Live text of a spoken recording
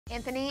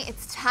Anthony,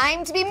 it's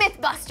time to be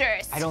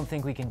Mythbusters! I don't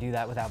think we can do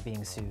that without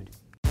being sued.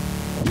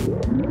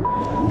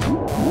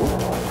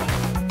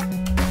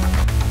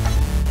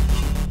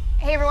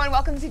 Hey everyone,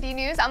 welcome to D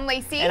News. I'm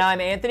Laci. And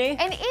I'm Anthony.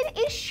 And it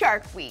is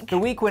Shark Week. The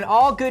week when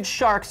all good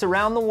sharks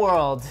around the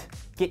world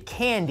get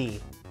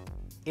candy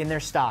in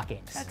their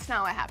stockings. That's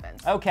not what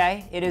happens.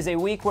 Okay, it is a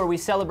week where we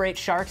celebrate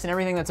sharks and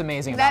everything that's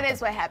amazing about them. That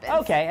is what happens.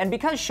 Okay, and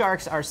because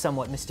sharks are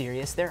somewhat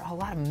mysterious, there are a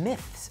lot of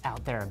myths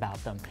out there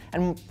about them.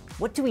 And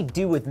what do we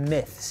do with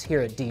myths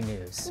here at D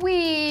News?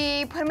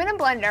 We put them in a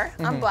blender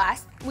on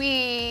blast,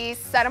 we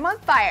set them on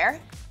fire,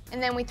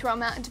 and then we throw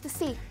them out into the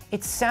sea.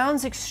 It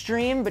sounds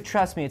extreme, but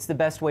trust me, it's the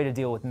best way to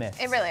deal with myths.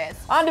 It really is.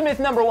 On to myth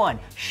number 1.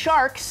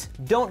 Sharks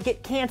don't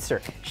get cancer.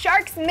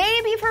 Sharks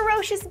may be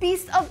ferocious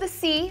beasts of the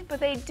sea, but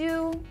they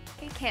do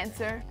get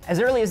cancer. As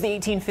early as the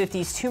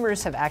 1850s,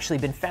 tumors have actually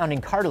been found in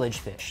cartilage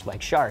fish,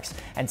 like sharks,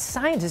 and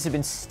scientists have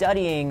been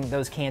studying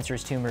those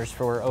cancerous tumors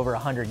for over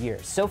 100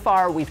 years. So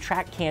far, we've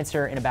tracked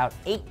cancer in about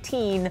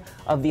 18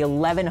 of the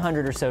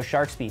 1,100 or so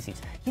shark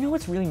species. You know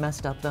what's really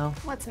messed up, though?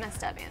 What's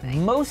messed up, Anthony?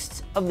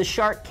 Most of the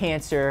shark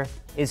cancer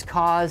is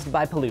caused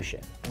by pollution,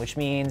 which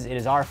means it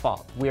is our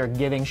fault. We are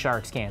giving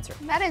sharks cancer.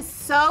 That is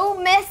so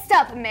messed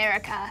up,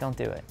 America. Don't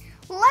do it.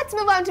 Let's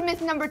move on to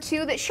myth number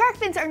 2, that shark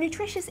fins are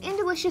nutritious and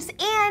delicious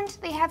and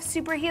they have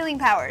super healing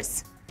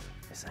powers.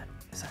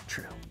 Is that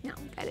true? No,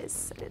 that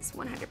is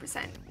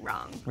 100%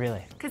 wrong.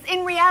 Really? Because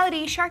in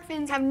reality, shark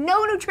fins have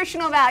no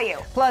nutritional value.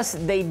 Plus,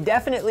 they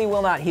definitely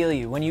will not heal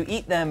you. When you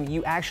eat them,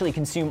 you actually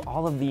consume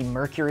all of the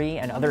mercury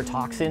and other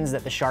toxins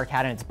that the shark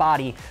had in its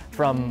body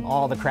from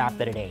all the crap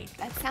that it ate.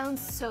 That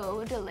sounds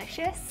so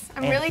delicious.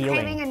 I'm And really healing.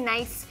 craving a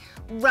nice,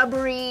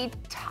 rubbery,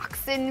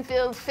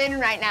 toxin-filled fin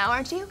right now,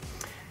 aren't you?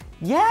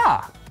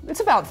 Yeah, it's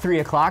about 3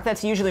 o'clock.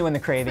 That's usually when the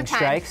craving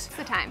strikes. It's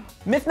the time.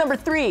 Myth number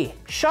 3,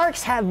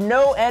 sharks have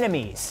no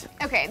enemies.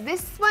 Okay,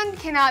 this one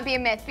cannot be a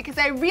myth because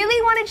I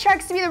really wanted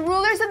sharks to be the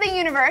rulers of the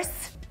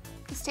universe.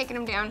 Just taking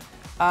them down.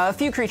 A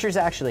few creatures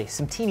actually,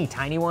 some teeny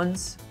tiny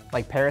ones,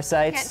 like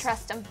parasites. Can't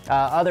trust them.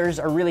 Others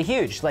are really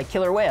huge, like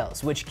killer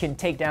whales, which can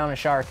take down a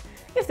shark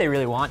if they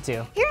really want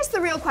to. Here's the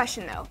real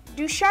question though.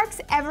 Do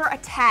sharks ever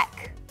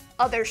attack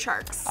other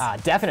sharks?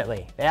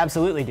 Definitely, they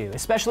absolutely do,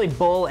 especially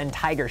bull and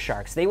tiger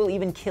sharks. They will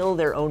even kill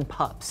their own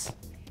pups.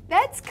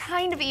 That's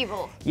kind of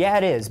evil. Yeah,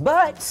 it is,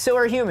 but so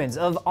are humans.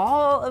 Of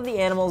all of the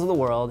animals of the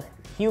world,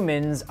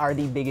 humans are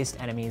the biggest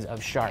enemies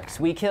of sharks.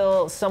 We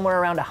kill somewhere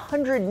around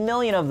 100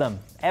 million of them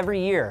every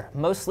year,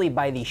 mostly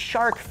by the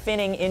shark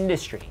finning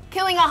industry.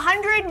 Killing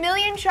 100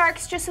 million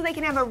sharks just so they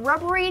can have a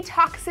rubbery,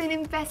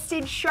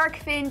 toxin-infested shark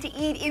fin to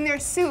eat in their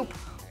soup.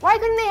 Why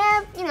couldn't they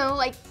have, you know,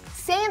 like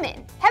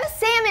salmon? Have a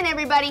salmon,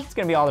 everybody. It's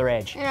gonna be all the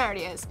rage. It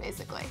already is,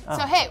 basically. So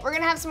hey, we're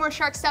gonna have some more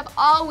shark stuff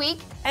all week.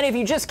 And if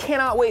you just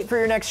cannot wait for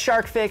your next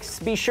shark fix,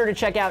 be sure to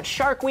check out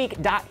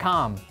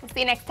sharkweek.com. We'll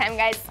see you next time,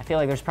 guys. I feel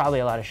like there's probably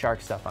a lot of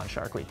shark stuff on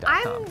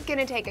sharkweek.com. I'm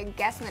gonna take a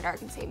guess in the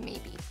dark and say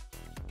maybe.